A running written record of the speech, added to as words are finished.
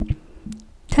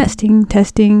Testing,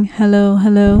 testing. Hello,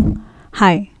 hello.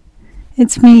 Hi,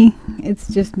 it's me.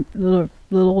 It's just little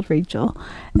old Rachel,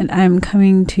 and I'm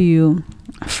coming to you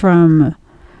from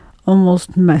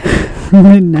almost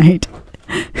midnight.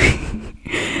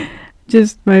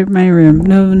 Just my room.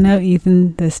 No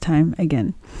Ethan this time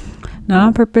again. Not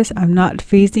on purpose. I'm not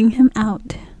phasing him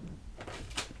out.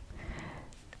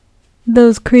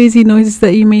 Those crazy noises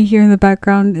that you may hear in the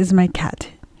background is my cat.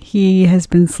 He has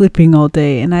been sleeping all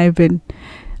day, and I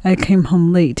came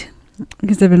home late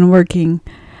because I've been working,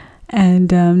 and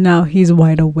now he's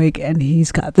wide awake and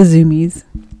he's got the zoomies,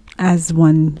 as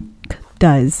one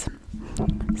does.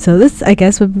 So this, I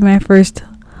guess, would be my first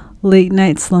late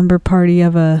night slumber party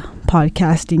of a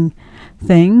podcasting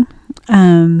thing.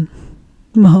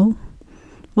 Well,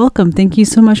 welcome. Thank you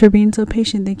so much for being so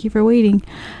patient. Thank you for waiting.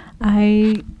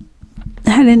 I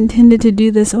had intended to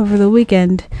do this over the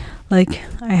weekend, like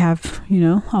I have,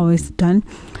 always done.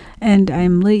 And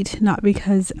I'm late, not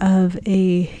because of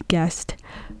a guest,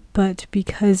 but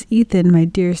because Ethan, my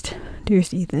dearest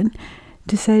Ethan,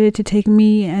 decided to take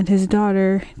me and his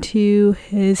daughter to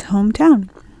his hometown.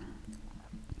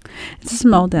 It's a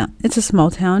small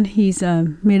town. He's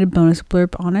made a bonus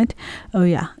blurb on it. Oh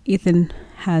yeah, Ethan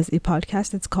has a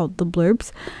podcast. It's called The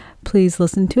Blurbs. Please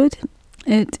listen to it.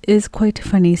 It is quite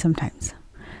funny sometimes.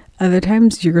 Other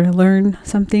times you're going to learn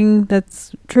something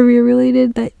that's trivia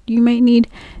related that you might need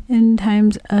in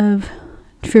times of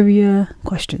trivia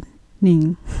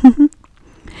questioning.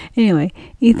 Anyway,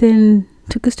 Ethan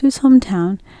took us to his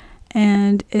hometown,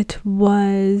 and it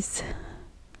was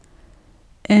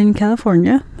in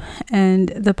California, and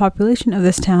the population of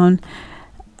this town,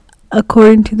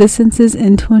 according to the census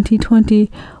in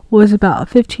 2020, was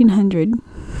about 1,500.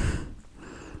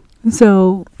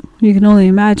 So you can only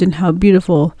imagine how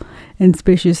beautiful and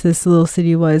spacious this little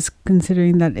city was,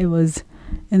 considering that it was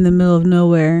in the middle of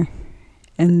nowhere.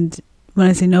 And when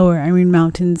I say nowhere, I mean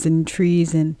mountains and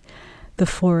trees and the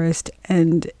forest.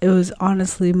 And it was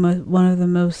honestly one of the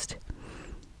most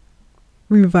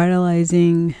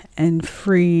revitalizing and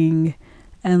freeing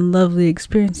and lovely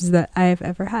experiences that I have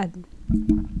ever had.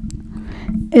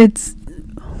 It's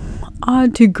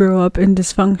odd to grow up in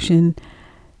dysfunction,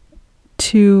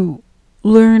 to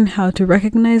learn how to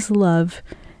recognize love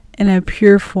in a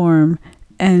pure form,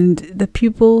 and the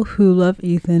people who love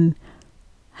Ethan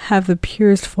have the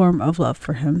purest form of love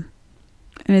for him,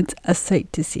 and it's a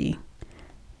sight to see.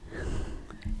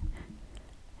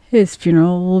 His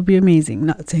funeral will be amazing.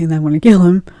 Not saying that I want to kill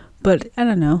him, but I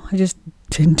don't know, I just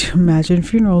tend to imagine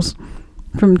funerals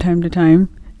from time to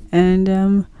time,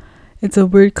 and it's a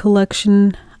weird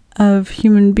collection of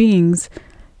human beings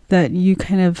that you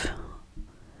kind of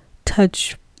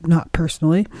touch, not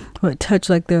personally, but touch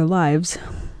like their lives,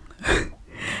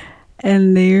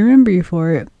 and they remember you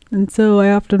for it. And so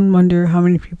I often wonder how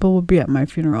many people will be at my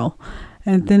funeral.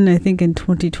 And then I think in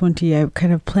 2020 I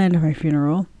kind of planned my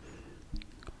funeral.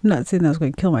 I'm not saying that I was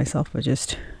going to kill myself, but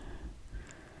just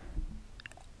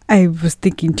I was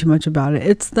thinking too much about it.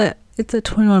 It's a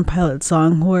 21 Pilot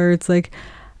song where it's like,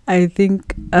 I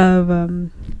think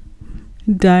of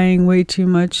dying way too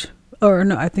much. Or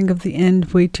no, I think of the end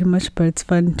way too much, but it's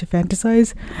fun to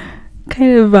fantasize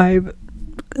kind of vibe.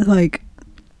 Like,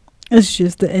 it's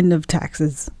just the end of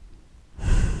taxes.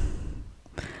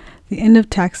 The end of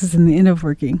taxes and the end of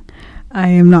working. I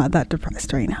am not that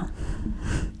depressed right now.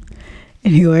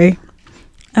 Anyway,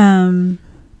 that's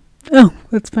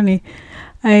funny.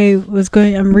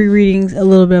 I'm rereading a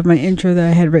little bit of my intro that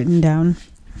I had written down,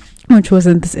 which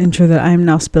wasn't this intro that I'm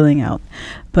now spilling out,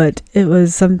 but it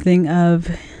was something of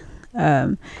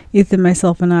Ethan,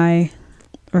 myself, and I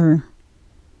didn't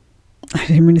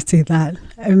mean to say that.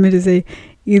 I meant to say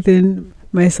Ethan,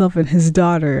 myself, and his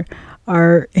daughter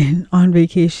are on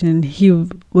vacation. He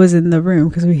was in the room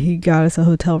because he got us a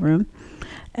hotel room,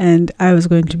 and I was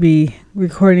going to be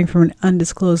recording from an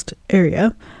undisclosed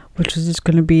area, which was just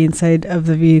going to be inside of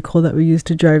the vehicle that we used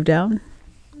to drive down,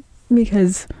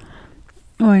 because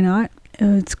why not?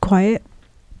 It's quiet,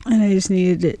 and I just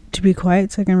needed it to be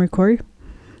quiet so I can record.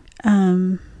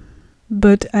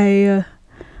 But I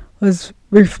was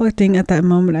reflecting at that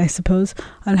moment, I suppose,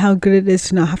 on how good it is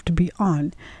to not have to be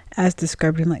on, as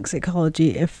described in like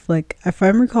psychology. If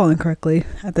I'm recalling correctly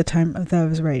at the time that I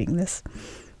was writing this,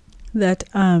 that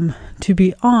to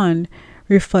be on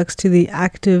reflects to the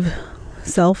active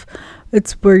self.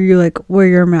 It's where you wear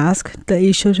your mask that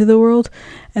you show to the world,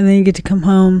 and then you get to come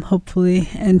home, hopefully,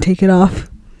 and take it off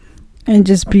and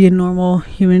just be a normal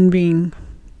human being,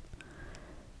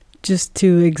 just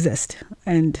to exist.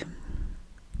 And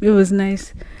it was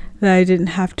nice that I didn't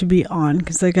have to be on,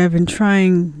 because I've been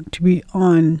trying to be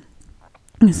on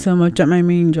so much at my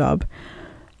main job,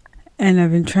 And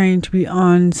I've been trying to be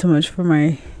on so much for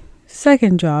my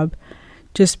second job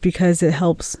just because it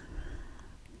helps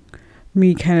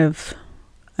me kind of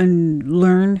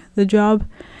unlearn the job.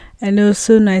 And it was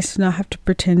so nice to not have to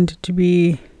pretend to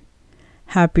be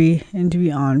happy and to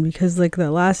be on, because like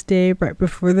the last day right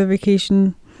before the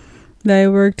vacation that I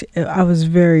worked, I was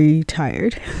very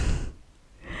tired.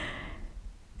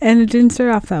 And it didn't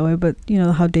start off that way, but you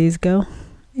know how days go.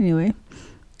 Anyway,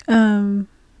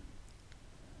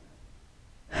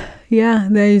 yeah,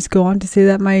 then I just go on to say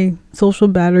that my social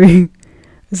battery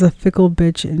is a fickle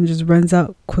bitch and just runs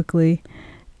out quickly.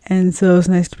 And so it was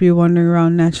nice to be wandering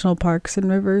around national parks and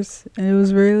rivers, and it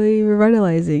was really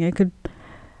revitalizing.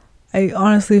 I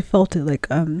honestly felt it. Like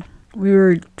we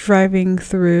were driving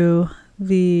through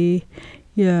the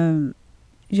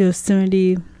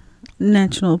Yosemite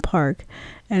National Park,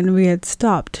 and we had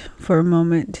stopped for a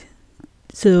moment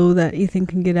so that Ethan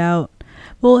can get out.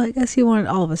 Well, I guess he wanted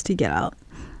all of us to get out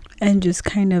and just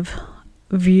kind of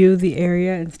view the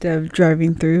area instead of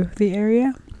driving through the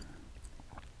area.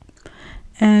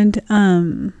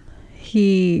 And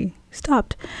he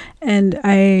stopped, and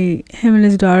him and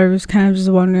his daughter was kind of just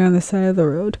wandering on the side of the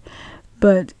road.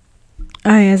 But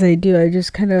I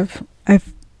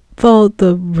followed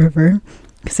the river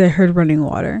because I heard running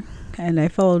water, and I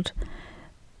followed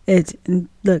it, and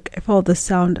I followed the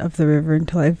sound of the river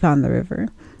until I found the river.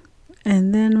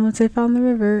 And then once I found the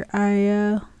river,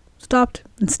 I stopped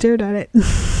and stared at it.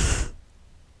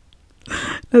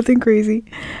 Nothing crazy,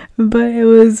 but it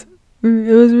was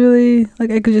really, like,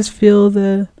 I could just feel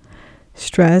the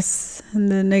stress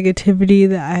and the negativity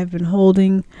that I've been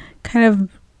holding kind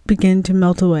of begin to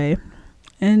melt away.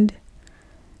 And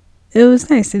it was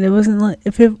nice. And it wasn't like,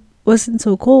 if it wasn't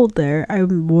so cold there, I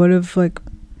would have like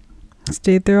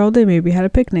stayed there all day, maybe had a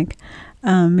picnic.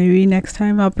 Maybe next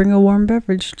time I'll bring a warm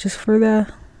beverage just for the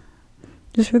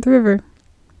river.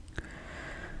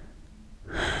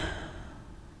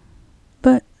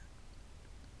 But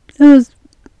it was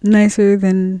nicer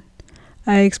than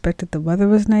I expected. The weather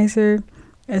was nicer.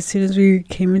 As soon as we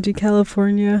came into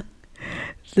California,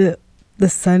 the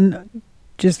sun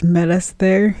just met us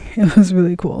there. It was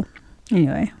really cool.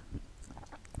 Anyway,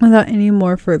 without any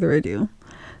further ado,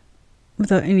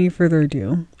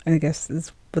 I guess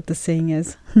is what the saying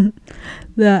is.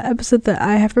 The episode that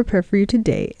I have prepared for you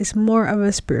today is more of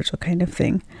a spiritual kind of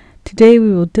thing. Today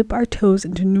we will dip our toes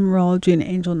into numerology and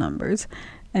angel numbers,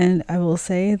 and I will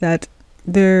say that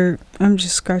I'm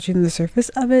just scratching the surface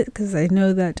of it, because I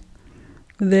know that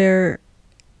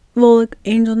like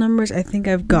angel numbers, I think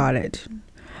I've got it,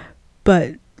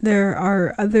 but there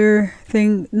are other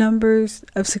numbers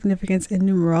of significance in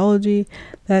numerology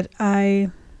that I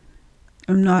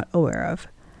am not aware of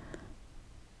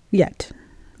yet.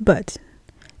 But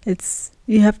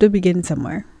you have to begin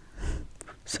somewhere,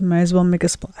 so might as well make a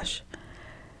splash.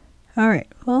 Alright,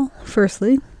 well,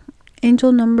 firstly,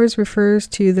 angel numbers refers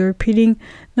to the repeating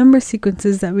number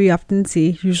sequences that we often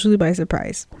see, usually by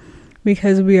surprise,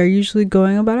 because we are usually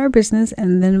going about our business,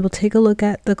 and then we'll take a look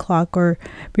at the clock or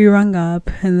be rung up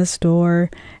in the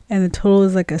store, and the total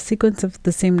is like a sequence of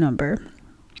the same number.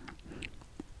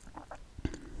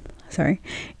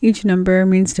 Each number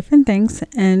means different things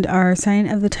and are a sign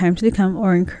of the time to come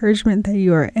or encouragement that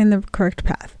you are in the correct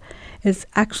path. It's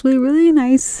actually really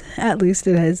nice, at least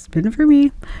it has been for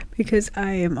me, because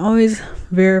I am always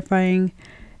verifying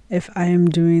if I am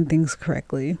doing things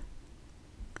correctly.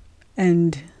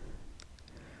 And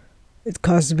it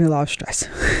causes me a lot of stress.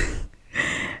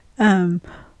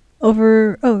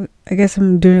 I guess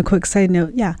I'm doing a quick side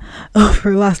note. Yeah,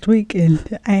 over last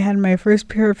weekend, I had my first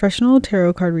professional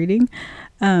tarot card reading.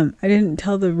 I didn't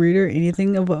tell the reader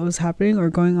anything of what was happening or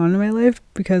going on in my life,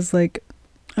 because like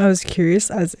I was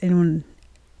curious, as anyone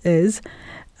is,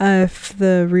 if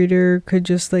the reader could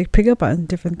just like pick up on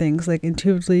different things, like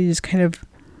intuitively just kind of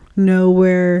know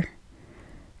where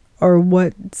or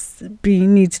what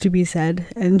needs to be said,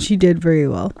 and she did very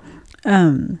well.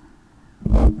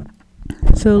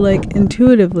 So like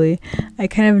intuitively, I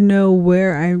kind of know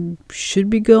where I should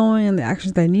be going and the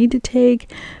actions that I need to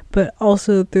take, but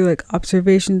also through like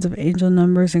observations of angel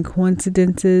numbers and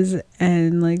coincidences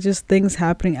and like just things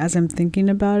happening as I'm thinking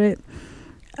about it,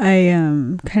 I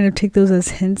kind of take those as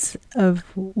hints of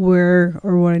where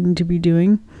or what I need to be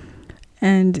doing.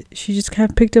 And she just kind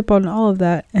of picked up on all of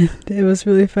that, and it was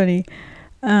really funny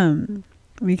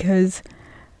because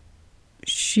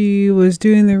she was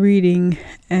doing the reading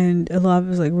and a lot of it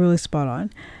was like really spot on,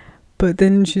 but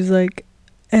then she's like,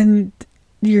 and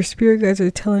your spirit guides are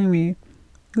telling me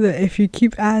that if you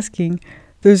keep asking,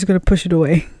 they're just going to push it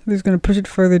away. They're just going to push it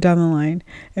further down the line,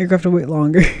 and you're going to have to wait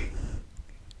longer.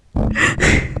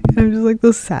 I'm just just like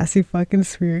those sassy fucking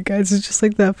spirit guides. It's just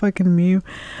like that fucking meme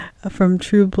from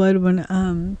True Blood when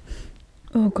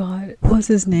oh god, what's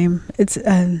his name? It's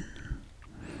oh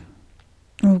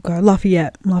god,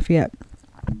 Lafayette.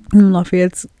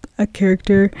 Lafayette's a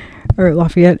character, or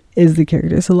Lafayette is the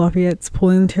character. So Lafayette's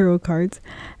pulling tarot cards,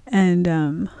 and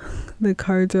the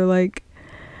cards are like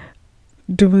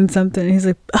doing something, and he's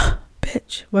like, oh,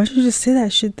 bitch, why don't you just say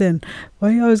that shit then?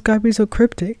 Why you always gotta be so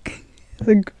cryptic?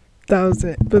 Like, that was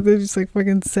it. But they just like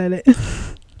fucking said it.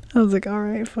 I was like,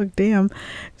 alright, fuck, damn.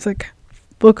 It's like,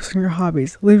 focus on your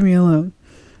hobbies, leave me alone.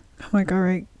 I'm like,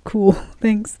 alright, cool,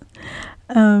 thanks.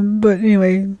 But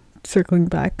anyway, circling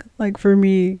back, like for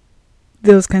me,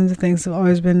 those kinds of things have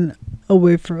always been a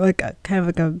way for like a kind of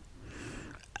like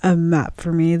a map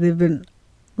for me. They've been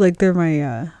like, they're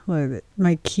my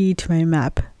my key to my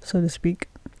map, so to speak.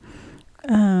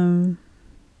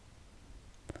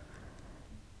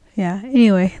 Yeah,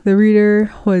 anyway, the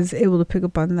reader was able to pick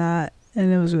up on that,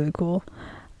 and it was really cool.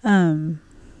 Oh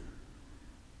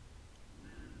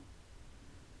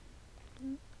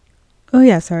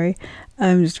yeah, sorry.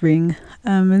 I'm just reading.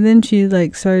 And then she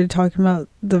like started talking about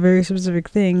the very specific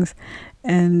things,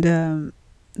 and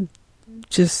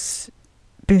just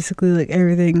basically like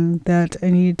everything that I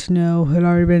needed to know had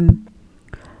already been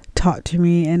taught to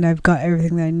me, and I've got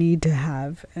everything that I need to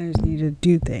have, and I just need to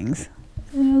do things.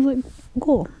 And I was like,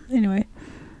 cool. Anyway,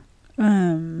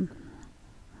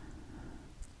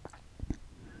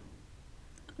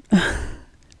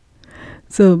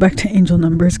 so back to angel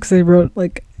numbers, because I wrote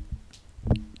like,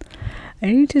 I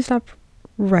need to stop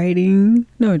writing.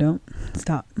 No, I don't.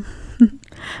 Stop.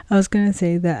 I was going to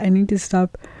say that I need to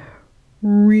stop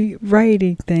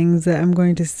rewriting things that I'm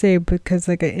going to say, because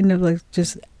like I end up like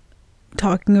just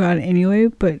talking about it anyway,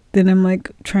 but then I'm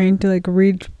like trying to like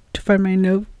read to find my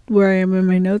note where I am in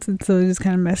my notes, and so it just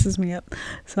kind of messes me up.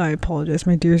 So I apologize,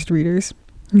 my dearest readers.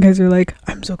 You guys are like,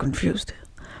 I'm so confused.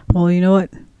 Well, you know what?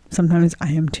 Sometimes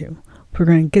I am too. We're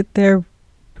going to get there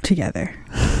together.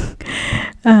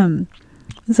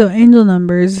 So angel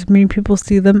numbers, many people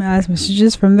see them as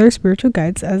messages from their spiritual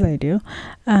guides, as I do,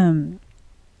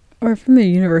 or from the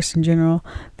universe in general.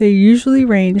 They usually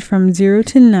range from 0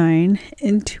 to 9.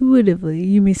 Intuitively,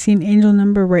 you may see an angel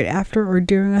number right after or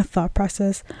during a thought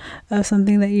process of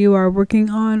something that you are working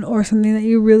on, or something that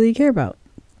you really care about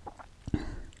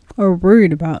or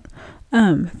worried about.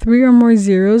 3 or more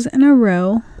zeros in a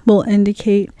row will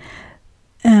indicate,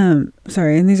 and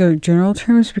these are general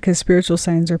terms because spiritual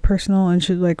signs are personal and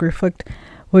should like reflect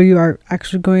what you are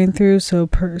actually going through. So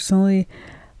going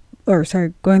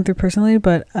through personally,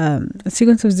 but a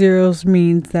sequence of zeros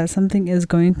means that something is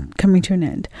coming to an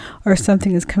end, or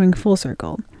something is coming full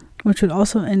circle, which would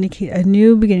also indicate a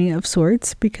new beginning of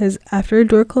sorts, because after a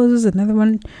door closes, another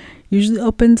one usually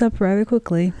opens up rather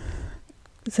quickly.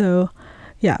 So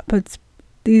yeah, but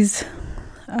these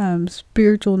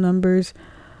spiritual numbers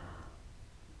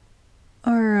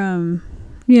are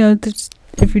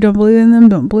if you don't believe in them,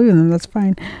 don't believe in them, that's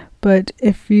fine. But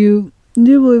if you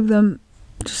do believe them,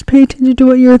 just pay attention to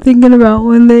what you were thinking about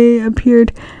when they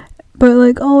appeared. But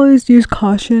like, always use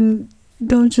caution.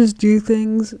 Don't just do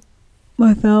things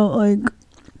without like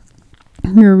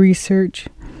your research.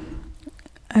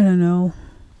 I don't know,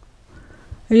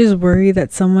 I just worry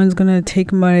that someone's gonna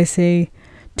take what I say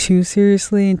too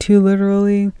seriously and too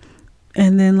literally,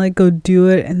 and then like go do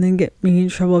it and then get me in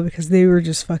trouble because they were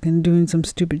just fucking doing some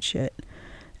stupid shit.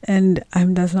 And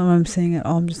that's not what I'm saying at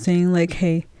all. I'm just saying like,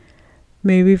 hey,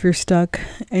 maybe if you're stuck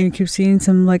and you keep seeing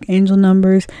some like angel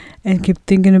numbers and keep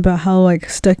thinking about how like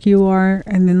stuck you are,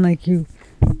 and then like you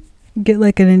get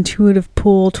like an intuitive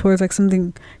pull towards like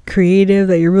something creative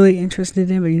that you're really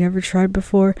interested in but you never tried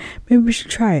before, maybe we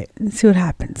should try it and see what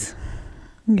happens.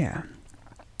 Yeah,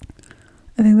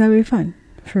 I think that'd be fun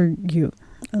for you,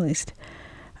 at least.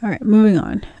 All right, moving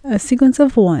on. A sequence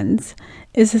of ones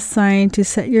is a sign to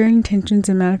set your intentions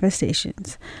and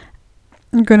manifestations.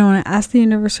 You're going to want to ask the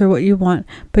universe for what you want,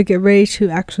 but get ready to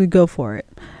actually go for it.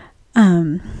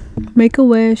 Make a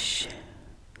wish,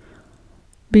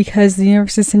 because the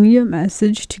universe is sending you a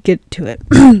message to get to it.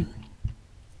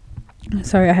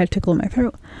 Sorry, I had a tickle in my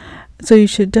throat. So you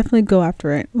should definitely go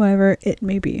after it, whatever it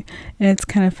may be. And it's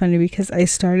kind of funny because I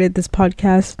started this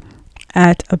podcast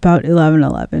at about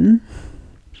 11:11.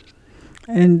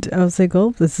 And I was like,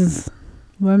 oh, this is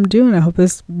what I'm doing. I hope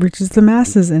this reaches the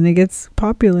masses and it gets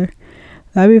popular.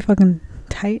 That'd be fucking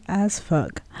tight as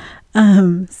fuck.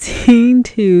 Seeing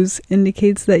twos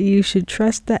indicates that you should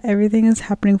trust that everything is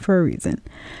happening for a reason.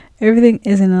 Everything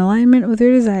is in alignment with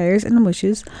your desires and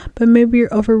wishes, but maybe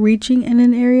you're overreaching in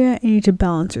an area and you need to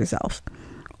balance yourself.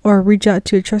 Or reach out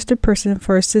to a trusted person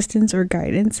for assistance or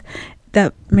guidance.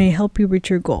 that may help you reach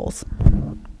your goals.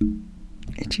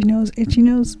 Itchy nose, itchy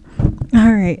nose.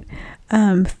 All right.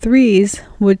 3s,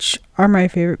 which are my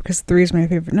favorite because 3 is my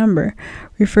favorite number,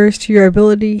 refers to your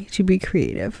ability to be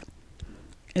creative.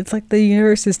 It's like the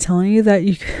universe is telling you that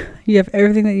you have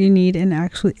everything that you need, and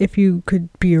actually if you could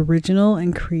be original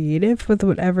and creative with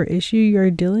whatever issue you're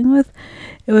dealing with,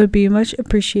 it would be much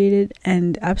appreciated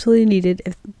and absolutely needed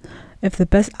if the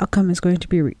best outcome is going to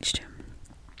be reached.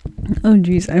 Oh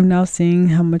geez, I'm now seeing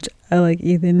how much I like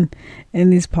Ethan in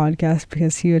these podcasts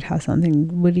because he would have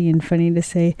something witty and funny to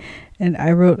say, and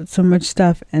I wrote so much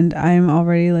stuff and I'm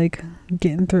already like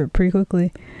getting through it pretty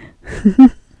quickly.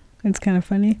 It's kind of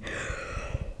funny.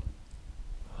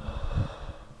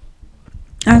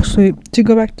 Actually, to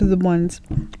go back to the 1s,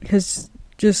 because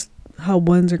just how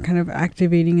 1s are kind of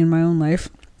activating in my own life.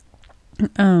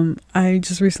 I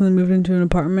just recently moved into an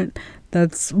apartment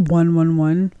that's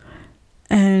 111,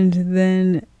 and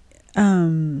then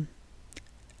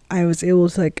I was able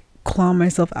to like claw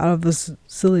myself out of this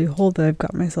silly hole that I've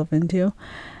got myself into.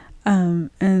 And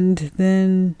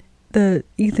then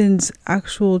Ethan's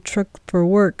actual truck for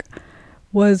work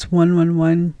was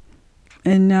 111.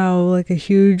 And now like a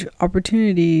huge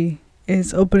opportunity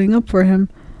is opening up for him.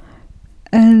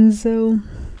 And so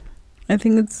I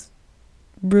think it's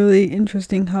really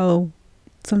interesting how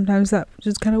sometimes that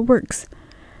just kind of works.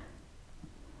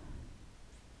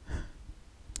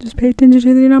 Just pay attention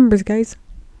to your numbers, guys.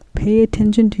 Pay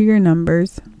attention to your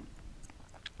numbers.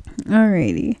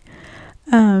 Alrighty.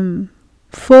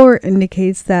 4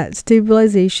 indicates that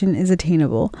stabilization is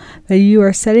attainable, that you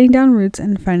are setting down roots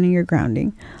and finding your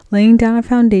grounding, laying down a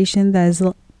foundation that is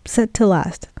set to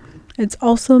last. It's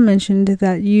also mentioned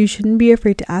that you shouldn't be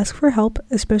afraid to ask for help,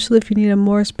 especially if you need a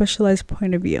more specialized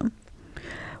point of view,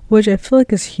 which I feel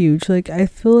like is huge. Like, I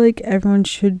feel like everyone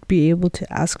should be able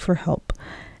to ask for help.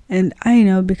 And I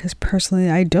know because personally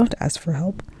I don't ask for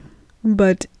help,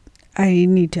 but I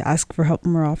need to ask for help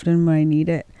more often when I need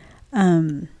it.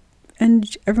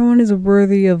 And everyone is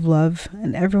worthy of love,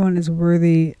 and everyone is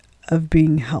worthy of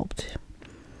being helped.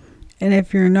 And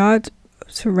if you're not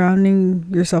surrounding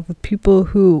yourself with people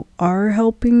who are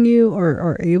helping you or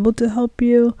are able to help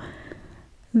you,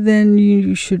 then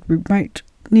you might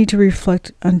need to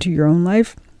reflect onto your own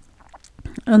life.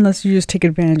 Unless you just take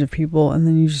advantage of people, and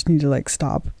then you just need to like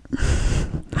stop.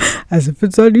 As if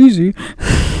it's that easy.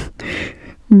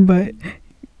 But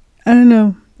I don't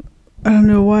know. I don't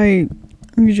know why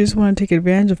you just want to take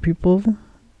advantage of people.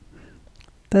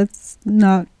 That's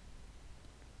not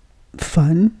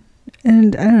fun.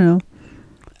 And I don't know.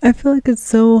 I feel like it's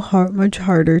so much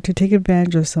harder to take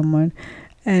advantage of someone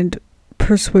and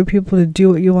persuade people to do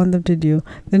what you want them to do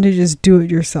than to just do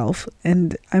it yourself.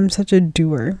 And I'm such a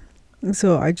doer.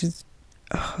 So it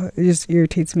just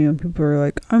irritates me when people are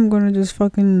like, I'm going to just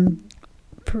fucking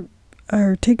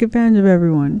take advantage of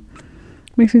everyone.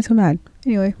 Makes me so mad.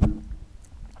 Anyway.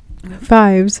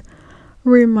 5s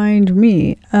remind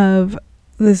me of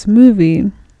this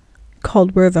movie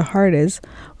called Where the Heart Is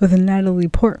with Natalie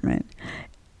Portman.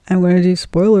 I'm going to do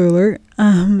spoiler alert.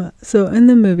 So in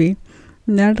the movie,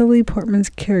 Natalie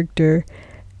Portman's character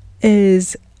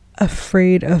is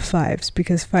afraid of 5s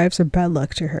because 5s are bad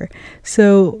luck to her.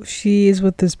 So she is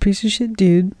with this piece of shit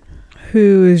dude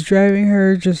who is driving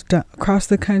her just across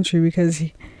the country because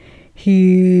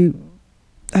he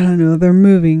I don't know, they're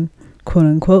moving, quote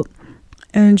unquote.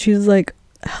 And she's like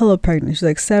hella pregnant. She's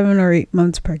like 7 or 8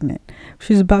 months pregnant.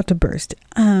 She's about to burst.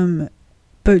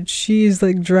 But she's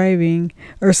like driving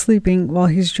or sleeping while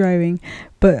he's driving.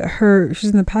 But she's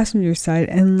in the passenger side,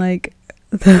 and like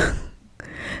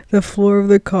the floor of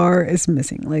the car is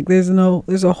missing. Like there's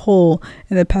a hole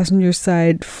in the passenger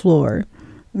side floor.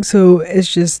 So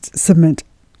it's just cement.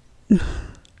 It's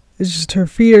just her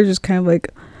feet are just kind of like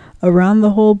around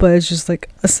the hole, but it's just like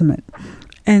a cement.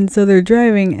 And so they're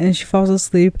driving, and she falls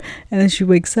asleep, and then she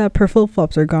wakes up. Her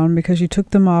flip-flops are gone because she took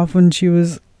them off when she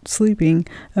was sleeping,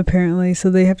 apparently.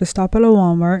 So they have to stop at a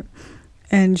Walmart,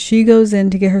 and she goes in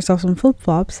to get herself some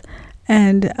flip-flops,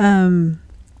 and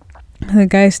the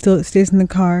guy still stays in the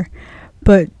car,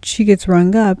 but she gets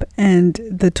rung up, and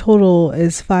the total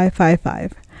is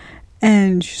 555.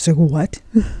 And she's like, what?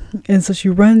 And so she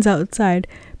runs outside.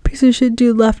 Piece of shit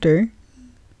dude left her.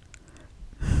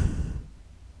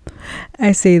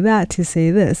 I say that to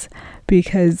say this,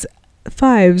 because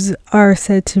 5s are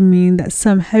said to mean that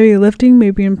some heavy lifting may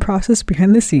be in process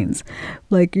behind the scenes.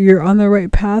 Like you're on the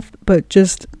right path, but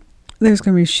just there's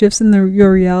going to be shifts in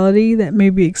your reality that may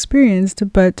be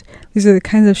experienced, but these are the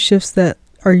kinds of shifts that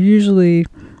are usually,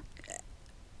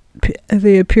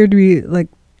 they appear to be like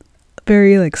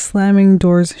very like slamming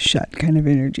doors shut kind of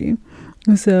energy.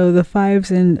 So the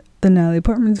 5s and the Natalie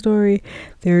Portman story.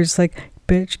 They're just like,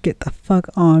 bitch, get the fuck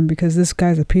on, because this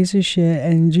guy's a piece of shit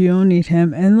and you don't need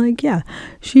him. And like, yeah,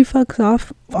 she fucks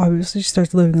off. Obviously, she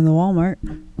starts living in the Walmart.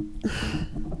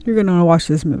 You're gonna want to watch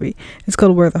this movie. It's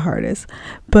called Where the Heart Is.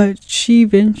 But she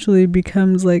eventually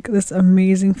becomes like this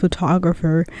amazing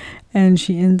photographer, and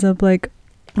she ends up like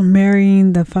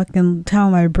marrying the fucking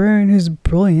town librarian, who's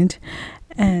brilliant.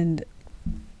 And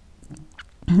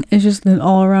it's just an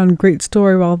all-around great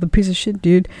story, while the piece of shit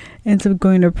dude ends up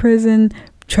going to prison,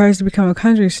 tries to become a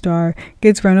country star,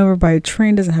 gets run over by a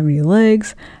train, doesn't have any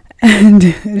legs, and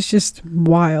it's just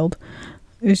wild.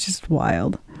 It's just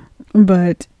wild.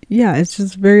 But yeah, it's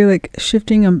just very like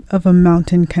shifting of a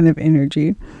mountain kind of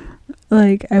energy.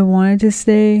 Like, I wanted to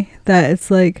say that it's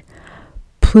like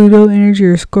Pluto energy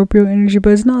or Scorpio energy,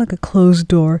 but it's not like a closed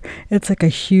door. It's like a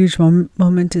huge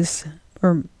momentous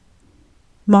or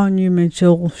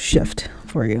monumental shift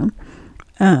for you.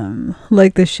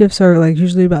 Like, the shifts are like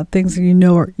usually about things that you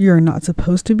know or you're not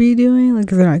supposed to be doing, like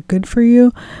they're not good for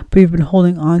you, but you've been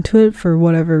holding on to it for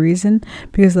whatever reason,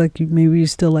 because like you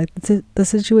still like the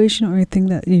situation, or you think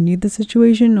that you need the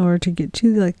situation or to get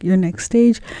to like your next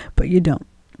stage, but you don't.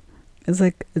 It's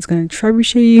like it's going to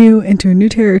trebuchet you into a new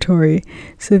territory.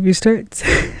 So if you start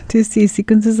to see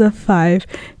sequences of 5,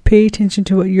 pay attention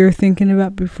to what you're thinking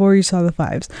about before you saw the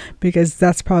 5s, because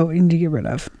that's probably what you need to get rid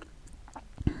of.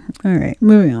 All right,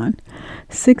 moving on.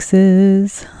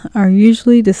 6s are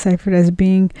usually deciphered as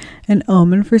being an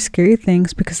omen for scary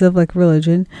things because of like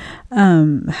religion,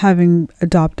 having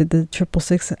adopted the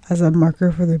 666 as a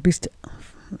marker for the beast.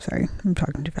 Sorry, I'm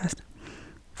talking too fast.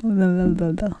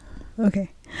 Okay.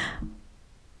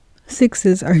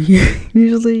 6s are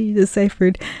usually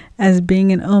deciphered as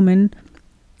being an omen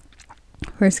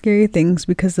for scary things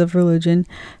because of religion,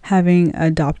 having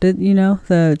adopted,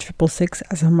 the 666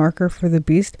 as a marker for the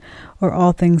beast or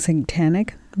all things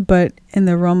satanic. But in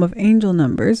the realm of angel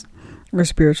numbers or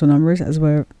spiritual numbers, as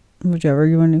whichever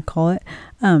you want to call it,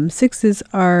 6s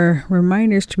are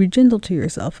reminders to be gentle to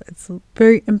yourself. It's a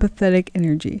very empathetic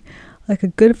energy, like a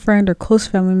good friend or close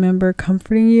family member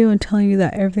comforting you and telling you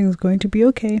that everything's going to be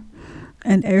okay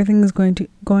and everything is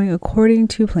going according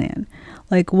to plan.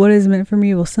 Like, what is meant for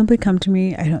me will simply come to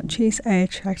me. I don't chase, I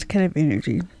attract kind of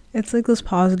energy. It's like those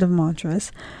positive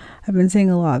mantras. I've been saying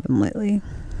a lot of them lately,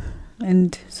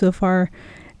 and so far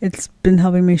it's been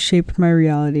helping me shape my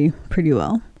reality pretty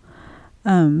well.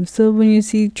 So when you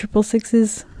see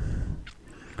 666s,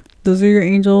 those are your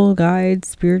angel guides,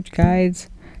 spirit guides,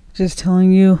 just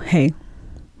telling you, hey,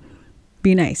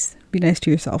 be nice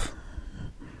to yourself.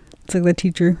 It's like the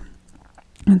teacher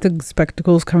with the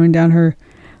spectacles coming down her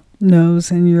nose,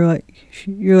 and you're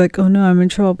like, oh no, I'm in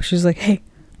trouble, but she's like, hey,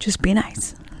 just be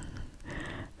nice.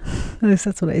 At least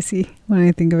that's what I see when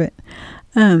I think of it.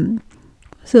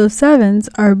 So 7s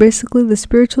are basically the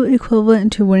spiritual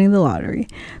equivalent to winning the lottery.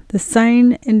 The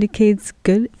sign indicates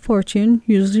good fortune,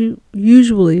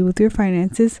 usually with your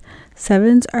finances.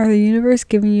 7s are the universe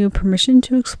giving you permission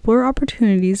to explore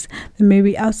opportunities that may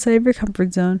be outside of your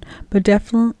comfort zone, but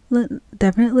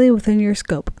definitely within your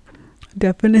scope.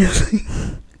 Definitely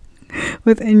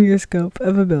within your scope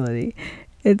of ability.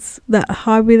 It's that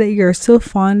hobby that you're so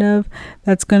fond of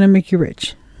that's going to make you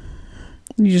rich.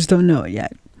 You just don't know it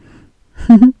yet.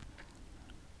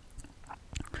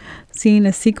 Seeing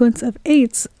a sequence of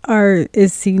 8s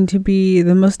is seen to be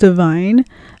the most divine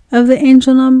of the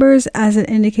angel numbers, as it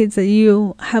indicates that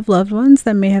you have loved ones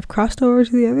that may have crossed over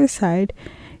to the other side.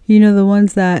 The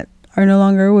ones that are no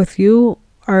longer with you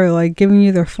are like giving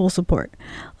you their full support.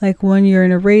 Like when you're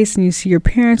in a race and you see your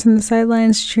parents on the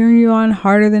sidelines cheering you on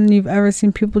harder than you've ever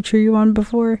seen people cheer you on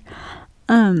before.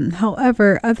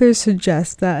 However, others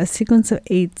suggest that a sequence of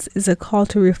 8s is a call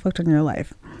to reflect on your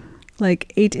life.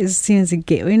 Like 8 is seen as a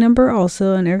gateway number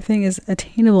also, and everything is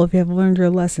attainable if you have learned your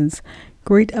lessons.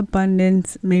 Great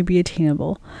abundance may be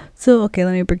attainable. So, okay,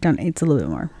 let me break down 8s a little bit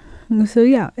more. So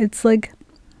yeah, it's like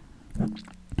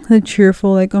the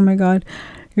cheerful, like, oh my God,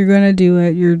 you're going to do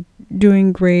it. You're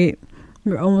doing great.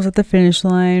 You're almost at the finish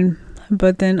line.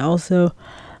 But then also,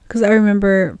 because I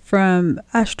remember from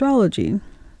astrology,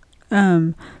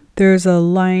 there's a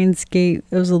Lionsgate,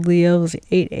 it was a Leo, it was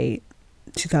 8/8,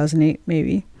 2008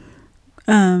 maybe,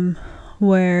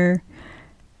 where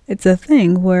it's a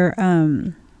thing where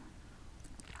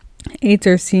 8s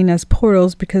are seen as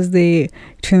portals because they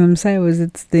turn them sideways.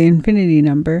 It's the infinity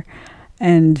number,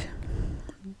 and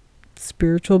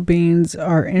spiritual beings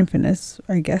are infinite,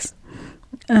 I guess.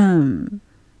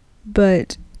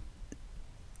 But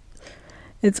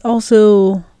it's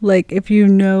also like if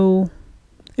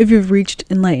you've reached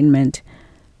enlightenment,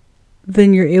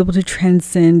 then you're able to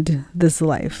transcend this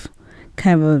life.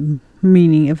 Kind of a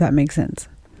meaning, if that makes sense.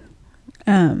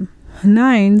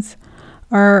 Nines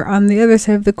are on the other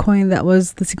side of the coin. That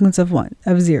was the sequence of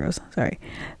zeros.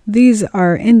 These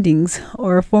are endings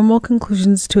or formal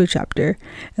conclusions to a chapter.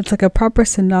 It's like a proper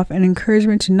send-off and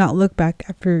encouragement to not look back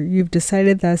after you've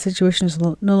decided that a situation is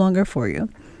no longer for you.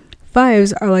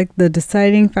 Fives are like the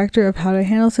deciding factor of how to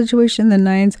handle a situation. The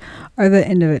nines are the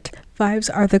end of it. Fives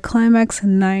are the climax.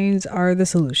 Nines are the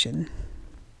solution.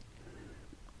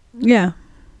 Yeah,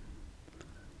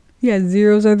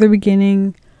 zeros are the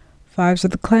beginning. Fives are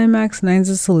the climax. Nines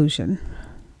the solution.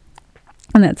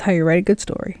 And that's how you write a good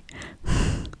story.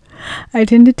 I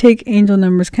tend to take angel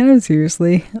numbers kind of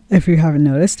seriously, if you haven't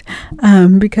noticed,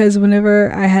 because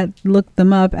whenever I had looked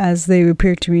them up as they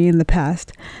appeared to me in the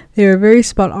past, they were very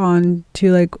spot on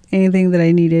to like anything that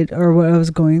I needed or what I was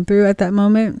going through at that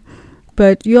moment.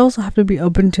 But you also have to be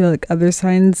open to like other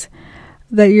signs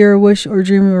that your wish or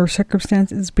dream or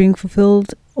circumstance is being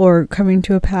fulfilled or coming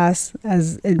to a pass,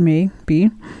 as it may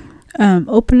be.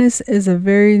 Openness is a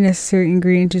very necessary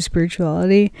ingredient to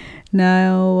spirituality.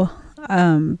 Now,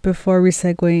 before we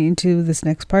segue into this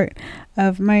next part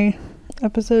of my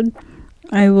episode,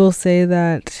 I will say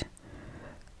that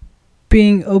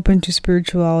being open to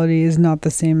spirituality is not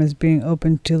the same as being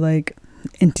open to like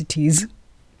entities.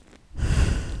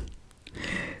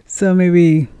 So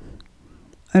maybe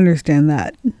understand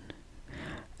that.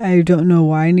 I don't know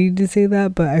why I needed to say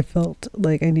that, but I felt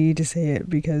like I needed to say it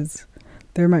because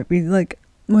there might be like,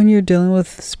 when you're dealing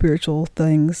with spiritual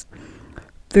things,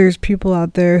 there's people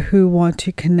out there who want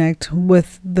to connect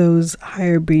with those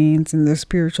higher beings and the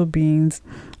spiritual beings,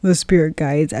 the spirit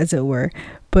guides, as it were,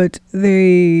 but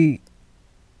they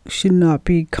should not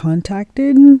be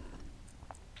contacted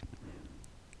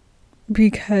they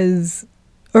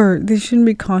shouldn't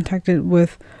be contacted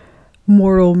with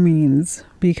mortal means,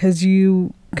 because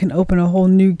you can open a whole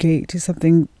new gate to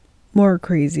something more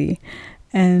crazy,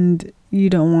 and you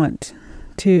don't want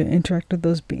to interact with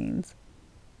those beings.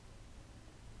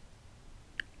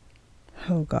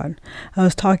 Oh God. I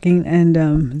was talking and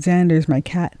Xander's, my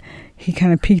cat, he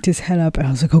kind of peeked his head up and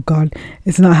I was like, oh God,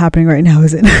 it's not happening right now,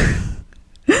 is it?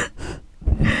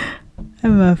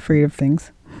 I'm afraid of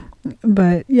things.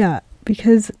 But yeah,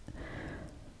 because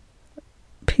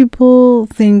people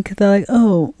think that like,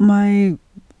 oh, my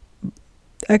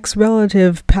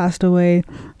ex-relative passed away,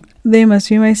 they must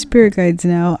be my spirit guides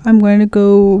now. I'm going to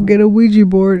go get a Ouija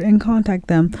board and contact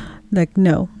them. Like,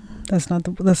 no, that's not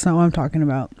what I'm talking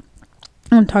about.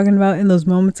 I'm talking about in those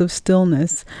moments of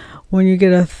stillness when you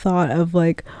get a thought of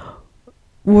like,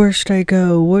 where should I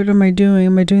go? What am I doing?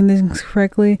 Am I doing things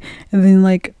correctly? And then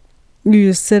like you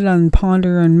just sit and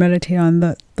ponder and meditate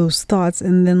on those thoughts,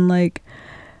 and then like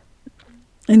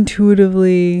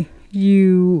intuitively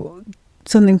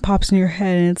something pops in your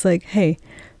head and it's like, hey,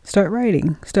 start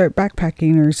writing, start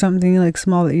backpacking, or something like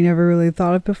small that you never really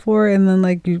thought of before. And then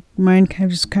like your mind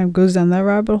kind of goes down that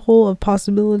rabbit hole of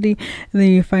possibility, and then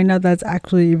you find out that's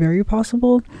actually very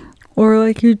possible. Or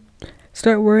like you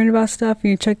start worrying about stuff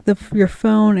and you check your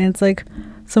phone and it's like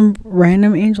some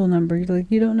random angel number. You're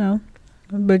like, you don't know,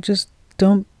 but just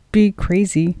don't be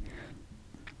crazy.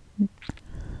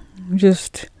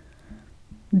 Just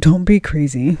don't be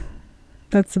crazy.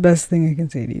 That's the best thing I can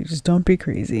say to you. Just don't be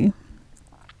crazy.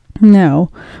 Now,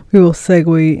 we will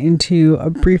segue into a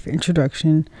brief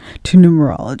introduction to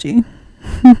numerology.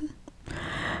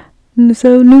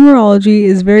 So, numerology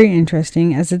is very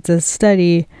interesting as it's a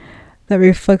study that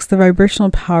reflects the vibrational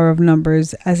power of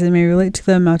numbers as it may relate to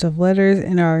the amount of letters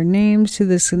in our names to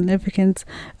the significance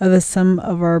of the sum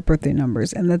of our birthday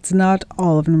numbers. And that's not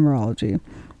all of numerology,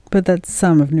 but that's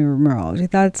some of numerology.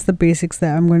 That's the basics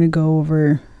that I'm going to go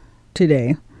over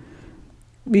today,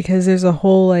 because there's a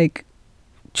whole like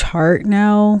chart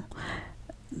now.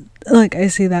 Like I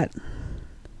say that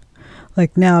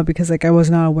like now because like I was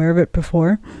not aware of it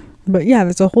before, but yeah,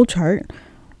 there's a whole chart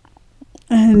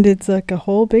and it's like a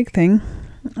whole big thing,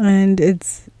 and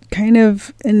it's kind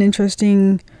of an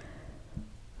interesting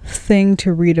thing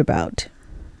to read about.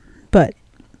 But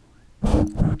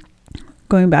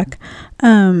going back,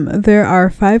 there are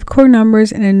 5 core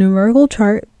numbers in a numerical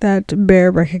chart that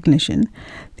bear recognition.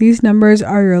 These numbers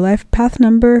are your life path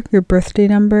number, your birthday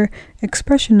number,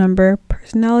 expression number,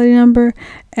 personality number,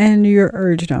 and your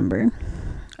urge number.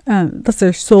 That's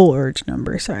their soul urge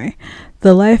number, sorry.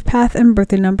 The life path and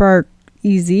birthday number are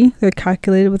easy. They're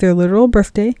calculated with your literal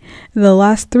birthday. The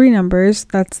last 3 numbers,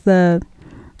 that's the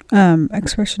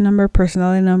expression number,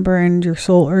 personality number, and your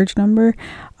soul urge number,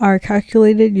 are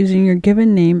calculated using your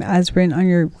given name as written on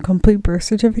your complete birth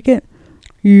certificate,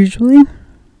 usually,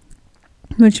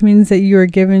 which means that you're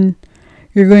going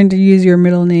to use your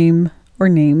middle name or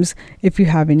names, if you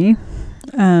have any,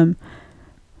 in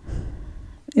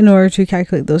order to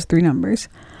calculate those 3 numbers.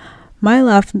 My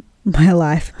life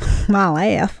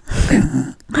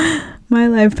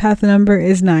path number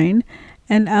is 9,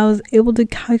 and I was able to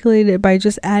calculate it by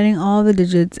just adding all the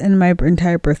digits in my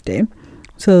entire birthday.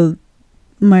 So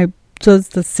it's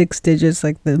the 6 digits,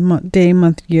 like the day,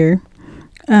 month, year.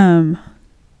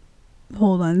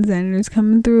 Hold on, Xander's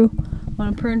coming through.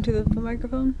 Want to purr into the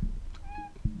microphone?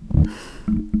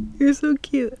 You're so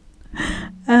cute.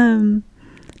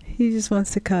 He just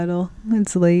wants to cuddle.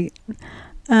 It's late.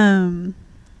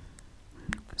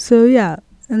 So yeah,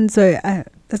 and so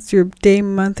that's your day,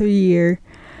 month, or year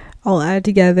all add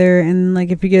together. And like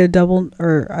if you get a double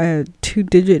or a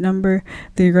 2-digit number,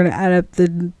 then you're going to add up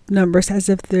the numbers as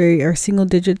if they are single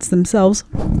digits themselves.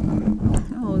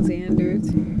 Oh, Xander's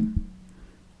here.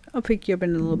 I'll pick you up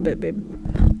in a little bit, babe.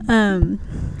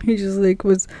 He just like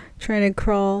was trying to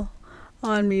crawl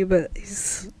on me, but he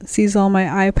sees all my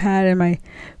iPad and my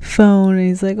phone, and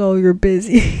he's like, "Oh, you're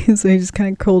busy." So he just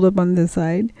kind of curled up on this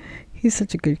side. He's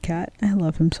such a good cat. I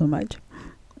love him so much.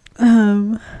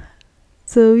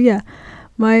 So yeah,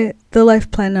 the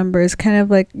life plan number is kind of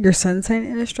like your sun sign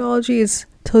in astrology. It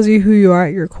tells you who you are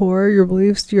at your core, your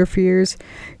beliefs, your fears,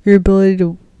 your ability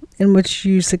in which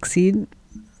you succeed.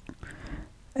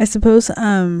 I suppose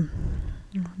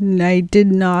I did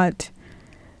not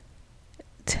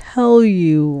tell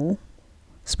you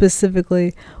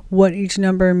specifically what each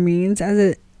number means as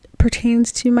it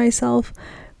pertains to myself,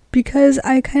 because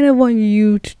I kind of want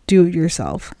you to do it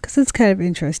yourself, because it's kind of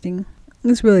interesting.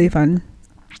 It's really fun.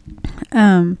 So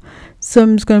I'm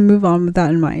just going to move on with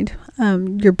that in mind.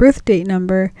 Your birth date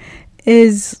number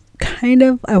is kind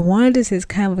of, I wanted to say it's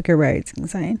kind of like a rising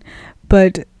sign,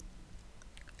 but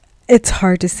it's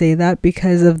hard to say that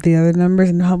because of the other numbers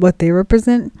and what they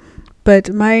represent.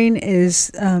 But mine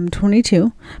is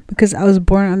 22, because I was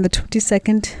born on the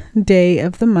 22nd day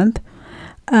of the month.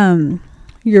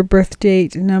 Your birth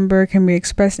date number can be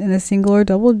expressed in a single or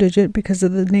double digit because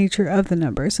of the nature of the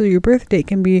number. So your birth date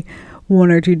can be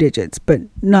 1 or 2 digits, but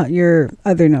not your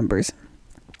other numbers.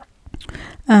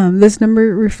 This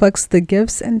number reflects the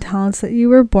gifts and talents that you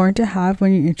were born to have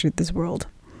when you entered this world.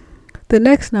 The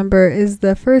next number is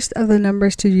the first of the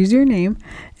numbers to use your name,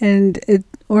 and in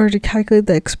order to calculate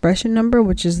the expression number,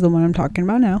 which is the one I'm talking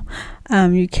about now,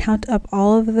 you count up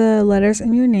all of the letters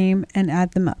in your name and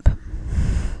add them up.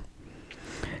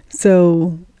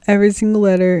 So every single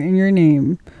letter in your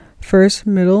name, first,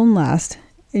 middle, and last,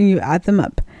 and you add them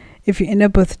up. If you end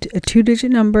up with a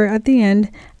 2-digit number at the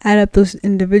end, add up those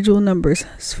individual numbers.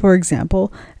 So for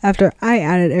example, after I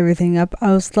added everything up,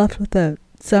 I was left with a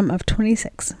sum of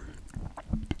 26.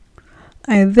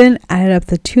 I then added up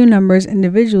the 2 numbers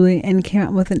individually and came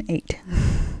out with an 8.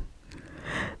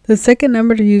 The second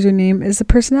number to use your name is the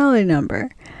personality number.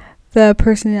 The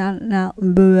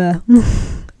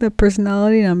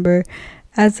personality number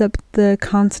adds up the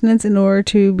consonants in order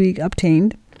to be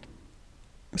obtained.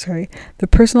 The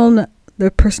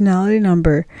personality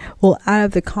number will add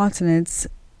up the consonants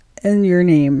in your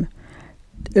name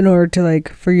in order to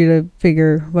for you to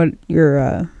figure what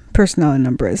your personality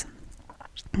number is.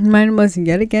 Mine was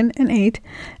yet again an 8,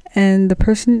 and the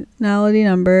personality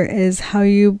number is how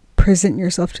you present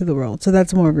yourself to the world. So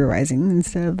that's more of your rising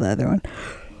instead of the other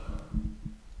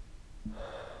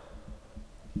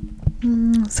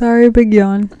one. Sorry, big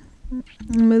yawn.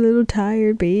 I'm a little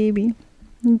tired, baby.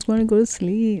 I just want to go to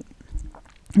sleep.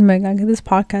 I gotta get this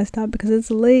podcast out because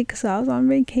it's late, because I was on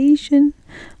vacation.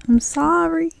 I'm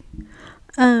sorry.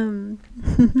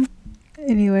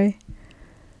 Anyway.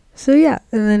 So yeah,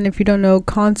 and then if you don't know,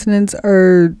 consonants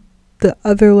are the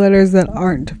other letters that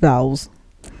aren't vowels.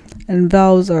 And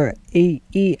vowels are A,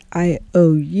 E, I,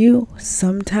 O, U,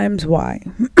 sometimes Y.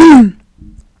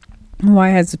 Y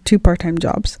has 2 part-time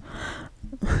jobs.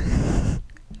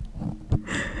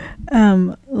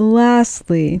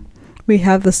 Lastly, we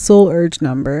have the soul urge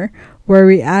number, where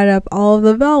we add up all of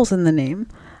the vowels in the name.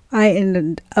 I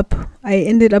ended up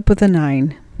with a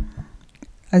 9.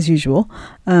 As usual.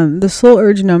 The soul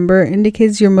urge number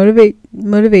indicates your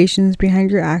motivations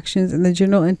behind your actions and the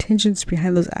general intentions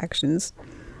behind those actions.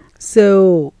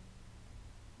 So,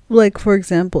 for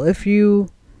example, if you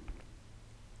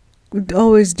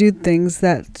always do things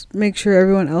that make sure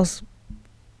everyone else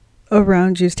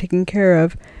around you is taken care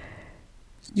of,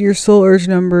 your soul urge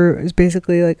number is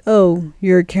basically oh,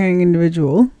 you're a caring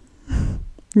individual.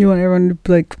 You want everyone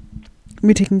to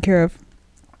be taken care of.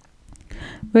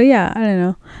 But yeah, I don't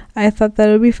know. I thought that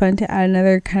it would be fun to add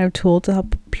another kind of tool to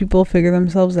help people figure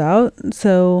themselves out.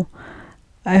 So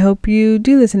I hope you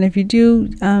do this, and if you do,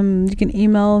 you can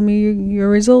email me your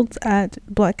results at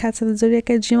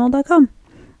blackcatsofthezodiac@gmail.com,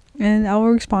 and I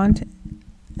will respond,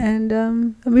 and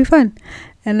it'll be fun.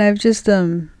 And I've just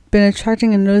been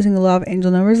attracting and noticing a lot of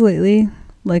angel numbers lately,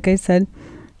 like I said,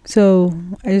 so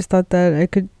I just thought that I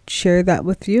could share that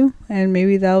with you, and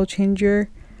maybe that will change your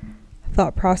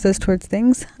thought process towards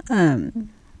things.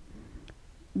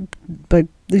 But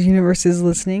the universe is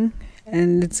listening,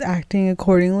 and it's acting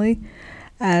accordingly.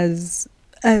 As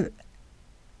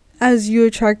you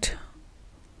attract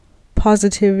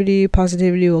positivity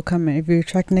will come in. If you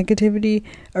attract negativity,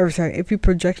 if you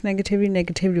project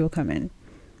negativity will come in.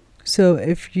 So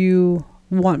if you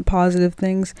want positive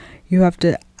things, you have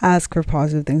to ask for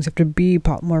positive things. You have to be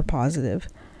more positive.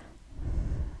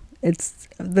 It's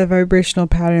the vibrational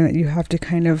pattern that you have to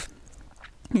kind of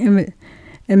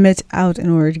emit out in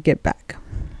order to get back.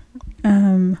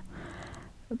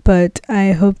 But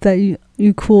I hope that you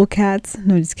cool cats,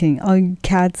 no, just kidding, all you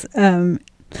cats, I'm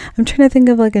trying to think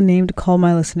of like a name to call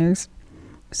my listeners.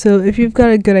 So if you've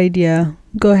got a good idea,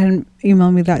 go ahead and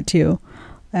email me that too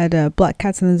at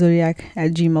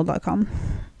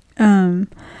blackcatsandthezodiac@gmail.com.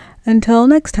 Until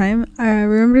next time,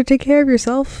 remember to take care of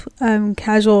yourself.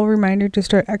 Casual reminder to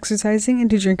start exercising and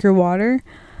to drink your water.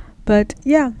 But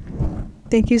yeah,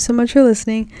 thank you so much for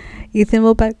listening. Ethan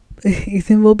will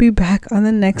be back on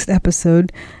the next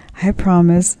episode, I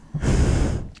promise.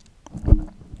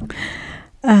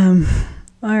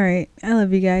 All right, I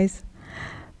love you guys.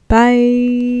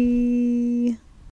 Bye.